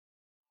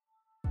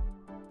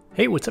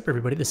Hey, what's up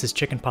everybody? This is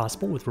Chicken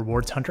Possible with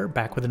Rewards Hunter,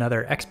 back with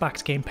another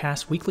Xbox Game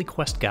Pass weekly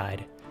quest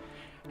guide.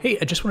 Hey,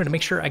 I just wanted to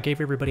make sure I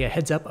gave everybody a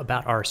heads up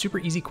about our super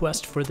easy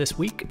quest for this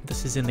week.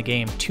 This is in the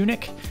game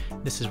Tunic.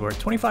 This is worth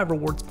 25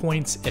 rewards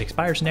points. It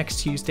expires next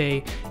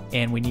Tuesday,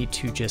 and we need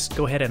to just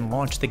go ahead and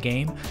launch the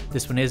game.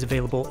 This one is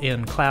available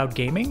in cloud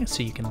gaming,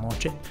 so you can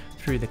launch it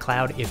through the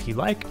cloud if you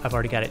like. I've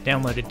already got it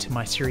downloaded to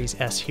my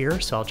Series S here,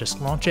 so I'll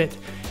just launch it,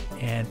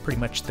 and pretty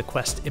much the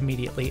quest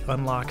immediately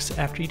unlocks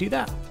after you do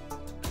that.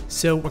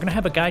 So we're going to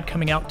have a guide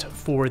coming out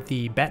for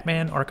the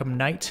Batman Arkham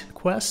Knight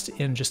quest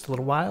in just a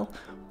little while.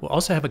 We'll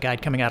also have a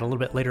guide coming out a little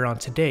bit later on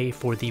today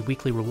for the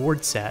weekly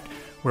reward set,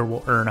 where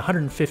we'll earn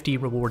 150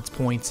 rewards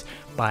points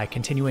by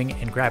continuing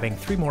and grabbing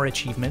 3 more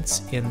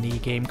achievements in the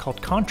game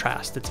called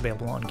Contrast that's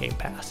available on Game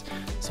Pass.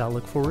 So I'll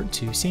look forward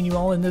to seeing you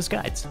all in those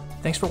guides.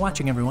 Thanks for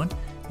watching, everyone.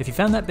 If you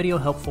found that video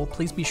helpful,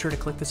 please be sure to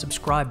click the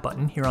subscribe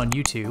button here on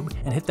YouTube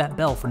and hit that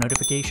bell for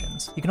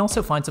notifications. You can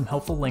also find some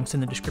helpful links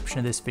in the description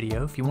of this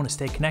video if you want to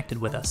stay connected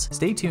with us.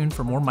 Stay tuned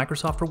for more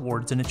Microsoft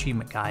rewards and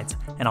achievement guides,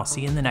 and I'll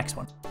see you in the next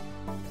one.